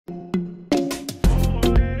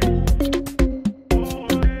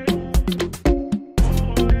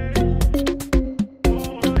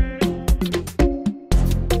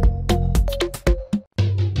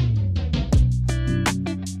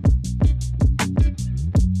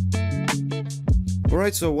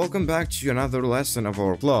Alright, so welcome back to another lesson of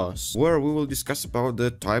our class, where we will discuss about the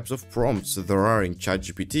types of prompts there are in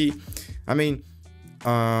ChatGPT.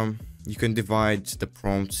 You can divide the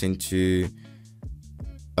prompts into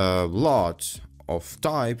a lot of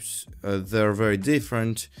types. They're very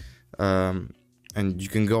different, and you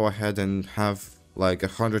can go ahead and have like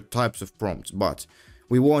 100 types of prompts, but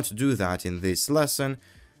we won't do that in this lesson.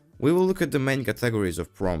 We will look at the main categories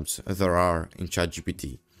of prompts there are in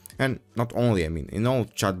ChatGPT. And not only, in all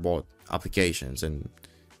chatbot applications and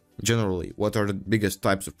generally, what are the biggest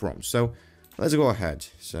types of prompts? So let's go ahead.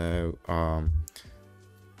 So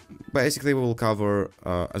basically we will cover,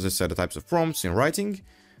 as I said, the types of prompts in writing,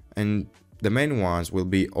 and the main ones will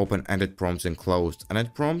be open-ended prompts and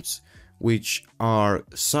closed-ended prompts, which are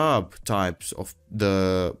subtypes of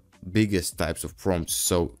the biggest types of prompts,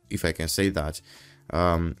 so if I can say that.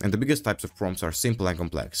 And the biggest types of prompts are simple and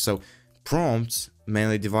complex. So prompts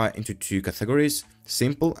mainly divide into two categories,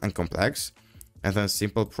 simple and complex, and then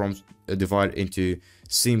simple prompts divide into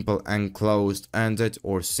simple and closed-ended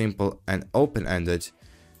or simple and open-ended,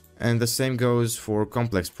 and the same goes for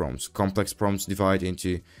complex prompts. Complex prompts divide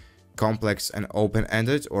into complex and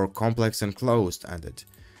open-ended or complex and closed-ended,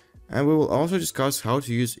 and we will also discuss how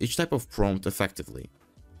to use each type of prompt effectively.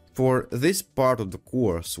 For this part of the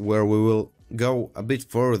course, where we will go a bit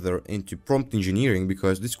further into prompt engineering,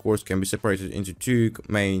 because this course can be separated into two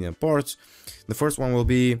main parts. The first one will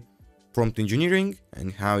be prompt engineering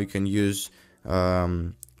and how you can use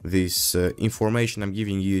this information I'm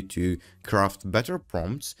giving you to craft better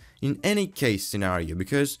prompts in any case scenario,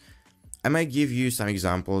 because I might give you some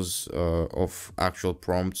examples of actual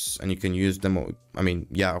prompts and you can use them.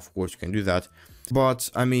 Yeah, of course you can do that, but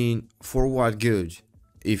for what good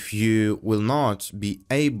if you will not be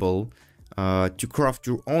able to craft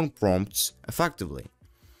your own prompts effectively?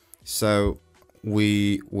 So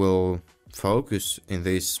we will focus in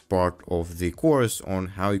this part of the course on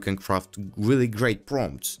how you can craft really great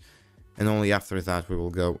prompts, and only after that we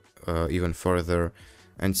will go even further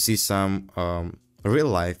and see some real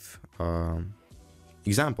life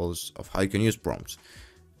examples of how you can use prompts.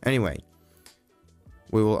 Anyway,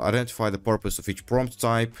 we will identify the purpose of each prompt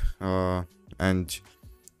type, and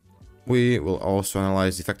we will also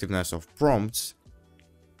analyze the effectiveness of prompts,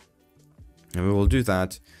 and we will do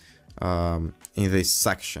that in this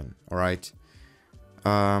section. Alright.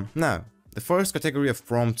 Now, the first category of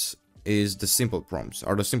prompts is the simple prompts,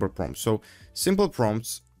 So simple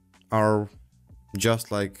prompts are just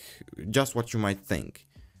what you might think.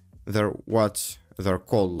 They're what they're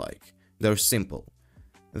called like. They're simple.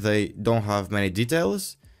 They don't have many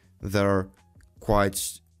details. They're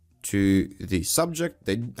quite to the subject.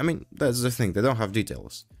 That's the thing, they don't have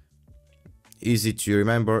details. Easy to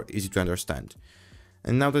remember, easy to understand.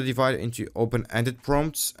 And now they divide into open-ended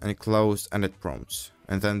prompts and closed-ended prompts,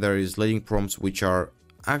 and then there is leading prompts, which are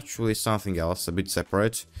actually something else, a bit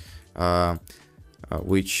separate,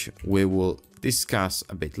 which we will discuss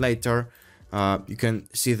a bit later. You can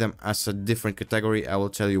see them as a different category. I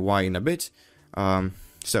will tell you why in a bit.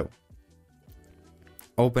 So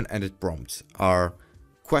open-ended prompts are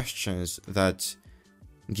questions that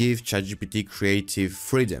give ChatGPT creative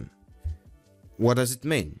freedom. What does it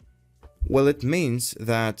mean? Well, it means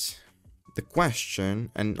that the question,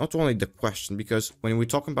 and not only the question, because when we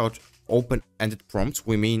talk about open-ended prompts,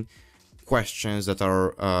 we mean questions that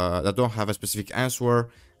are that don't have a specific answer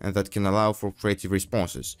and that can allow for creative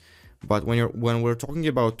responses. But when we're talking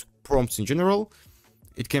about prompts in general,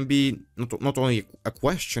 it can be not only a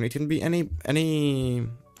question, it can be any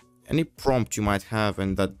prompt you might have,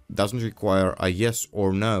 and that doesn't require a yes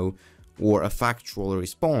or no or a factual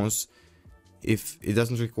response. If it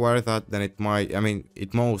doesn't require that, then it might,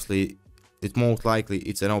 most likely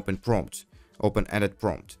it's an open-ended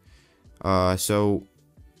prompt. So,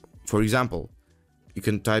 for example, you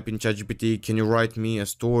can type in ChatGPT, can you write me a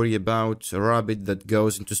story about a rabbit that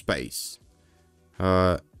goes into space?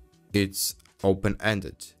 It's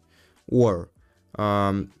open-ended. Or,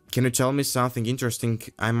 can you tell me something interesting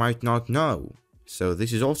I might not know? So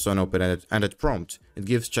this is also an open-ended prompt. It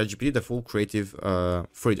gives ChatGPT the full creative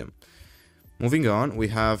freedom. Moving on, we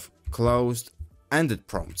have closed-ended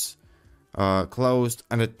prompts.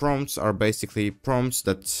 Closed-ended prompts are basically prompts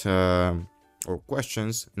that, or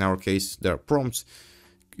questions, in our case they're prompts.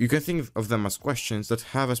 You can think of them as questions that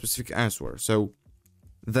have a specific answer. So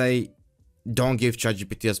they don't give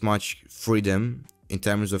ChatGPT as much freedom in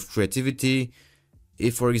terms of creativity.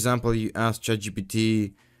 If, for example, you ask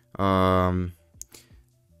ChatGPT,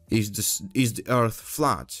 is the Earth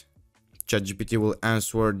flat? ChatGPT will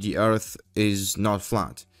answer, the Earth is not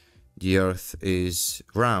flat. The Earth is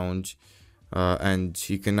round. and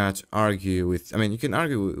you cannot argue with, I mean, you can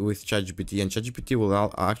argue with ChatGPT, and ChatGPT will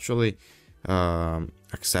actually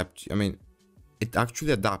accept, I mean, it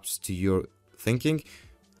actually adapts to your thinking.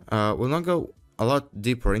 We'll not go a lot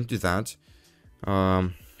deeper into that,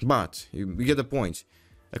 but you get the point.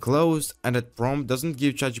 A closed-ended prompt doesn't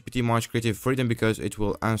give ChatGPT much creative freedom because it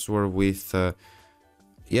will answer with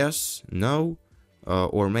yes, no,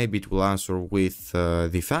 or maybe it will answer with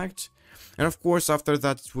the fact. And of course, after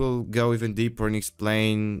that, it will go even deeper and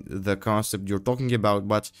explain the concept you're talking about,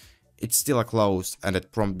 but it's still a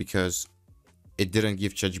closed-ended prompt because it didn't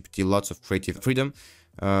give ChatGPT lots of creative freedom,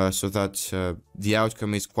 so that the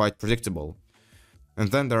outcome is quite predictable. And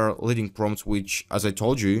then there are leading prompts, which, as I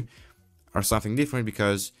told you, are something different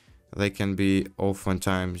because they can be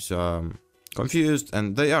oftentimes confused,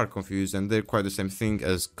 and they are confused, and they're quite the same thing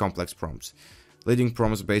as complex prompts. Leading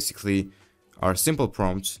prompts basically are simple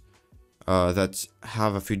prompts that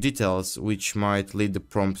have a few details which might lead the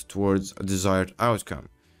prompt towards a desired outcome.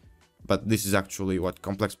 But this is actually what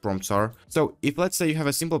complex prompts are. So if, let's say, you have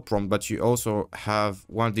a simple prompt, but you also have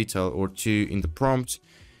one detail or two in the prompt,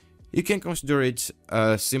 you can consider it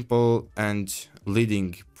a simple and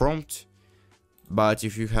leading prompt. But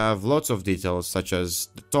if you have lots of details, such as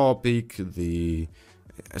the topic, the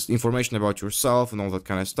information about yourself, and all that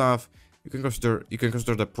kind of stuff, you can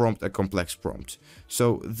consider the prompt a complex prompt.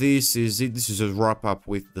 So this is it. This is a wrap up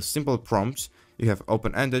with the simple prompts. You have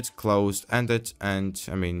open-ended, closed-ended, and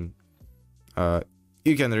I mean,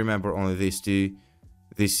 you can remember only these two.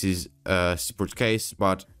 This is a separate case,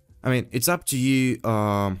 but I mean, it's up to you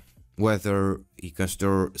whether you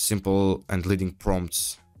consider simple and leading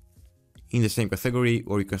prompts in the same category,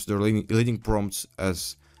 or you consider leading prompts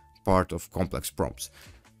as part of complex prompts.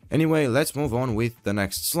 Anyway, let's move on with the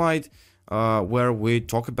next slide, where we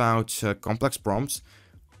talk about complex prompts.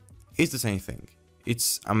 It's the same thing.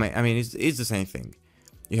 It's the same thing.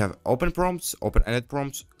 You have open prompts, open-ended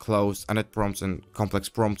prompts, closed-ended prompts, and complex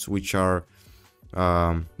prompts, which are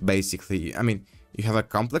basically, I mean, you have a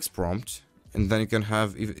complex prompt, and then you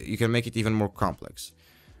can make it even more complex.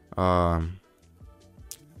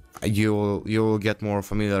 You'll get more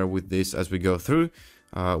familiar with this as we go through,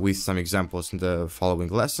 with some examples in the following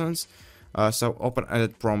lessons. So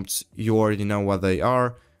open-ended prompts, you already know what they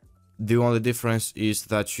are. The only difference is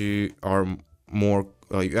that you are more,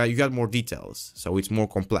 you got more details, so it's more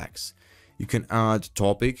complex. You can add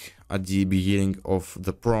topic at the beginning of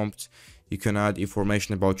the prompt. You can add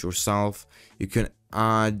information about yourself. You can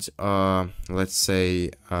add, let's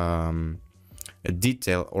say, a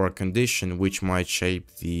detail or a condition which might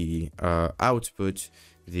shape the output,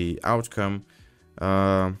 the outcome.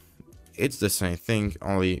 It's the same thing,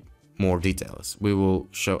 only more details. I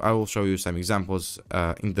will show you some examples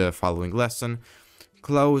in the following lesson.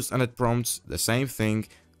 Closed-ended prompts, the same thing,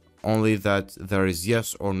 only that there is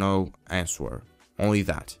yes or no answer. Only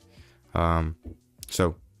that.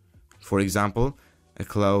 So, for example, a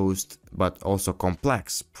closed but also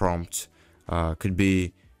complex prompt could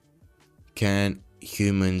be: can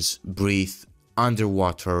humans breathe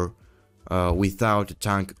underwater without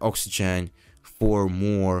tank oxygen for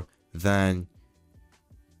more than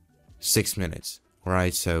 6 minutes?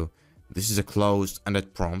 Right? So this is a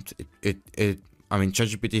closed-ended prompt. I mean,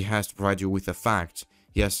 ChatGPT has to provide you with a fact,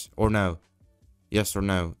 yes or no. Yes or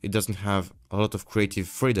no. It doesn't have a lot of creative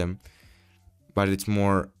freedom, but it's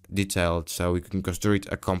more detailed, so we can consider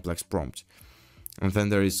it a complex prompt. And then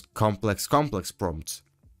there is complex prompts.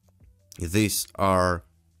 These are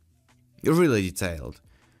really detailed,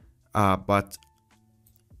 but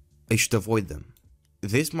you should avoid them.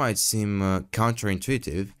 This might seem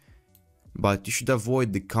counterintuitive, but you should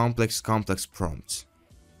avoid the complex prompts.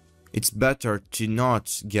 It's better to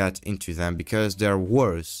not get into them because they're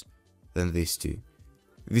worse than these two.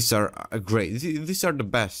 These are these are the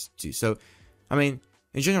best two. So, I mean,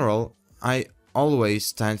 in general, I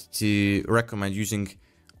always tend to recommend using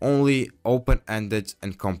only open-ended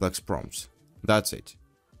and complex prompts. That's it.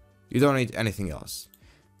 You don't need anything else.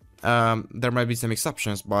 There might be some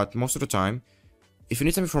exceptions, but most of the time, if you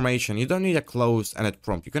need some information, you don't need a closed-ended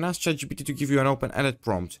prompt. You can ask ChatGPT to give you an open-ended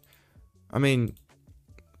prompt. I mean,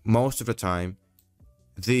 most of the time,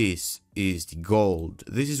 this is the gold.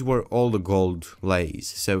 This is where all the gold lays.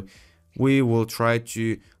 So we will try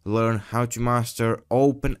to learn how to master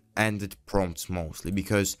open-ended prompts mostly,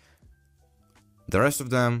 because the rest of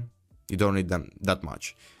them, you don't need them that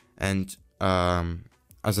much. And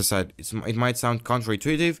as I said, it might sound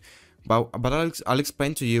counterintuitive, but I'll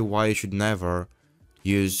explain to you why you should never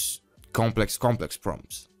use complex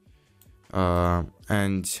prompts. You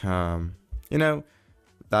know,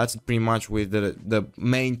 that's pretty much with the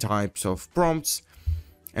main types of prompts.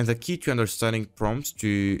 And the key to understanding prompts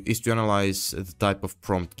is to analyze the type of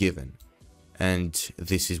prompt given. And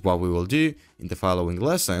this is what we will do in the following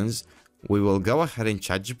lessons. We will go ahead in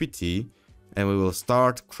ChatGPT and we will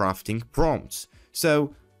start crafting prompts.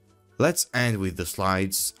 So let's end with the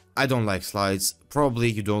slides. I don't like slides,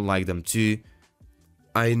 probably you don't like them too.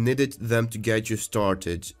 I needed them to get you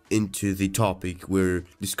started into the topic we're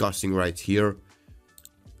discussing right here.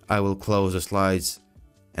 I will close the slides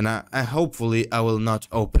and I hopefully I will not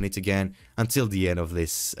open it again until the end of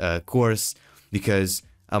this course, because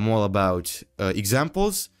I'm all about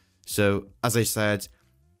examples. So as I said,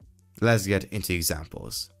 let's get into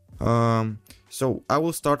examples. So I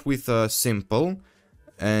will start with a simple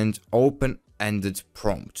and open-ended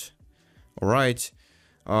prompt. All right.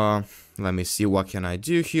 Let me see what can I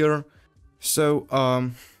do here. So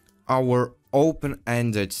our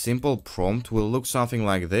open-ended simple prompt will look something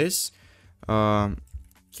like this.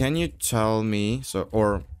 Can you tell me,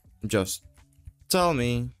 or just tell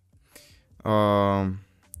me a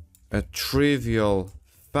trivial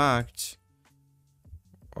fact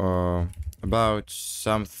about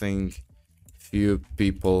something few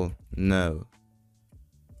people know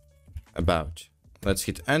about. Let's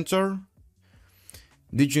hit enter.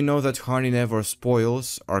 Did you know that honey never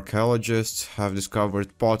spoils? Archaeologists have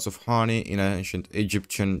discovered pots of honey in ancient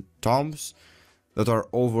Egyptian tombs that are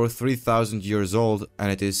over 3,000 years old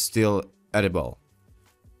and it is still edible.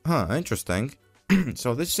 Huh, interesting.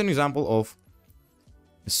 So this is an example of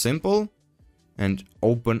a simple and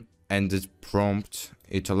open-ended prompt.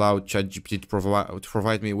 It allowed ChatGPT to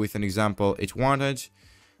provide me with an example it wanted.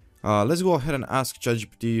 Let's go ahead and ask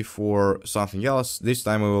ChatGPT for something else. This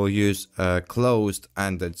time we will use a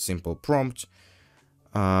closed-ended simple prompt.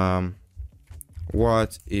 What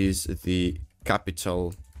is the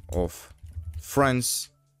capital of France?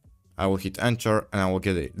 I will hit enter and I will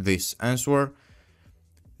get this answer.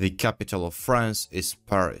 The capital of France is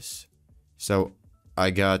Paris. So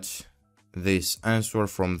I got this answer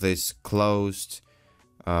from this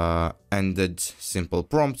closed-ended simple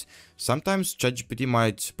prompt. Sometimes ChatGPT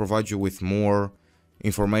might provide you with more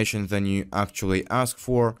information than you actually ask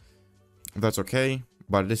for. That's okay,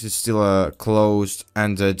 but this is still a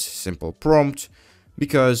closed-ended simple prompt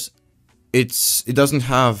because it doesn't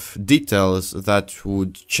have details that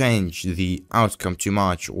would change the outcome too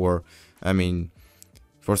much. Or, I mean,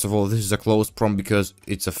 first of all, this is a closed prompt because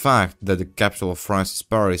it's a fact that the capital of France is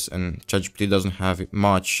Paris, and ChatGPT doesn't have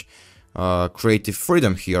much creative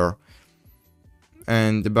freedom here.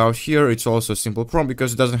 And about here, it's also a simple prompt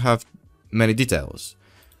because it doesn't have many details.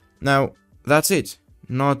 Now, that's it.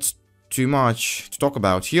 Not too much to talk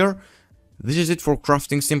about here. This is it for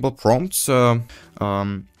crafting simple prompts.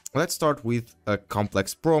 Let's start with a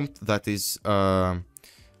complex prompt that is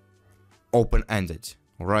open-ended.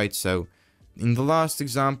 Alright, so in the last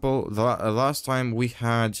example, last time we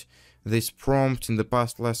had this prompt in the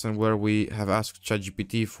past lesson where we have asked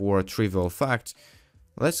ChatGPT for a trivial fact.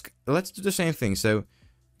 Let's do the same thing. So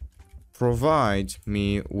provide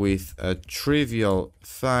me with a trivial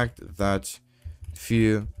fact that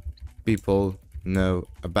few people know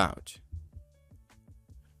about.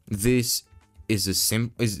 This is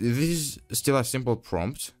still a simple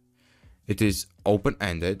prompt. It is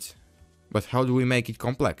open-ended, but how do we make it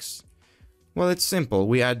complex? Well, it's simple.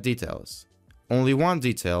 We add details. Only one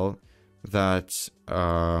detail that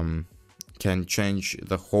can change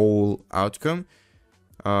the whole outcome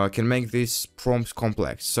can make this prompt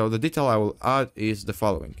complex. So the detail I will add is the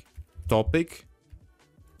following: topic,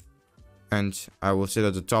 and I will say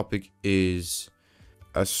that the topic is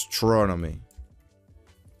astronomy.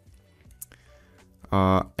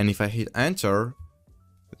 And if I hit enter,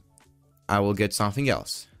 I will get something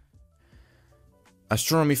else.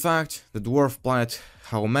 Astronomy fact: the dwarf planet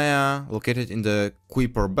Haumea, located in the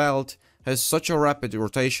Kuiper belt, has such a rapid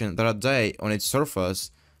rotation that a day on its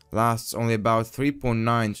surface lasts only about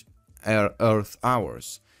 3.9 Earth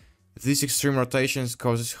hours. This extreme rotation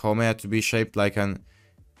causes Haumea to be shaped like an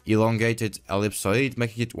elongated ellipsoid,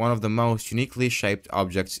 making it one of the most uniquely shaped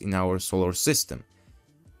objects in our solar system.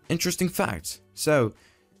 Interesting fact. So,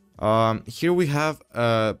 here we have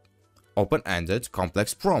a open-ended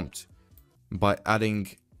complex prompt. By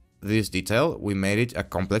adding this detail, we made it a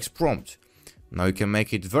complex prompt. Now you can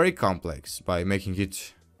make it very complex by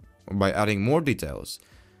adding more details.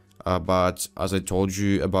 But as I told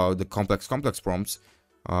you about the complex prompts,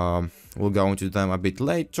 we'll go into them a bit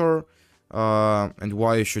later, and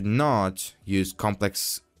why you should not use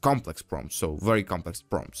complex prompts, so very complex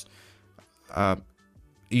prompts.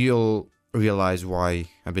 You'll realize why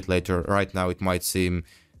a bit later. Right now it might seem,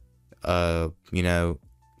 you know,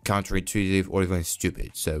 counterintuitive or even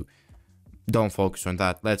stupid. So don't focus on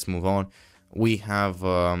that. Let's move on. We have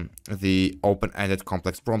the open-ended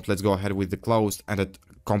complex prompt. Let's go ahead with the closed-ended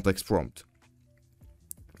complex prompt.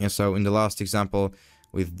 And so in the last example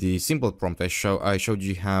with the simple prompt, I showed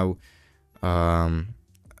you how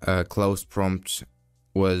a closed prompt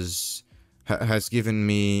has given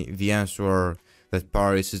me the answer that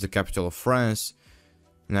Paris is the capital of France.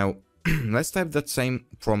 Now let's type that same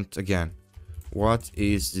prompt again. What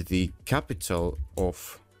is the capital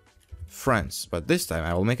of France? But this time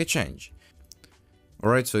I will make a change.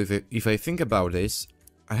 Alright, so if I think about this,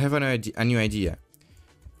 I have a new idea.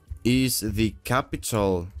 Is the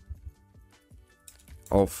capital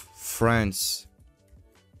of France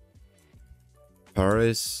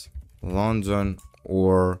Paris, London,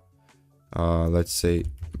 or let's say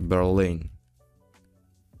Berlin?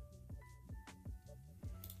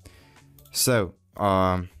 So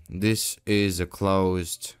this is a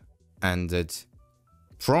closed-ended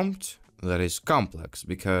prompt that is complex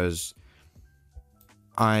because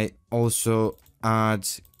I also add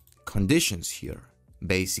conditions here.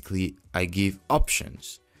 Basically, I give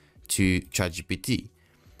options to ChatGPT.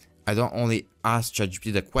 I don't only ask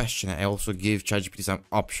ChatGPT the question, I also give ChatGPT some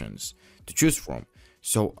options to choose from.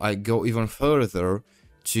 So I go even further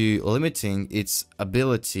to limiting its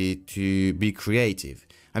ability to be creative.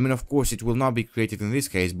 I mean, of course, it will not be creative in this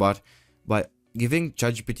case, but by giving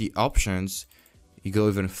ChatGPT options, you go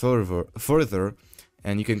even further,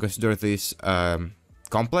 and you can consider this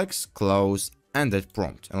complex, closed-ended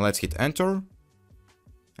prompt. And let's hit enter,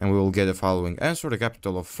 and we will get the following answer. The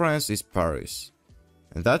capital of France is Paris.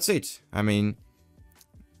 And that's it. I mean,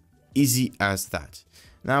 easy as that.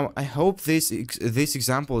 Now, I hope these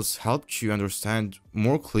examples helped you understand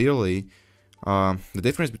more clearly the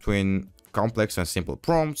difference between complex and simple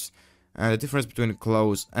prompts, and the difference between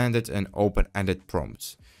closed-ended and open-ended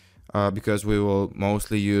prompts. Because we will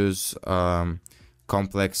mostly use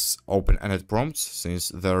complex open-ended prompts since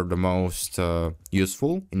they're the most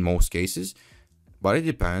useful in most cases. But it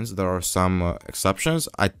depends. There are some exceptions.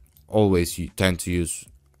 I always tend to use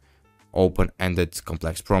open-ended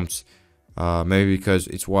complex prompts. Maybe because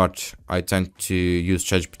it's what I tend to use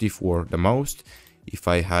ChatGPT for the most. If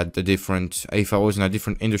I was in a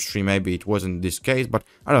different industry, maybe it wasn't this case, but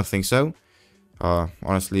I don't think so.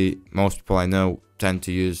 Honestly, most people I know tend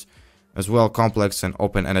to use as well complex and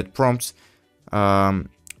open-ended prompts. And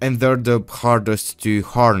they're the hardest to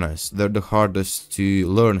harness. They're the hardest to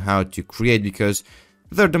learn how to create because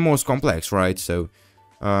they're the most complex, right? So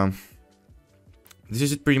this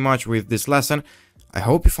is it pretty much with this lesson. I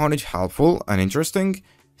hope you found it helpful and interesting.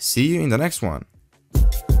 See you in the next one.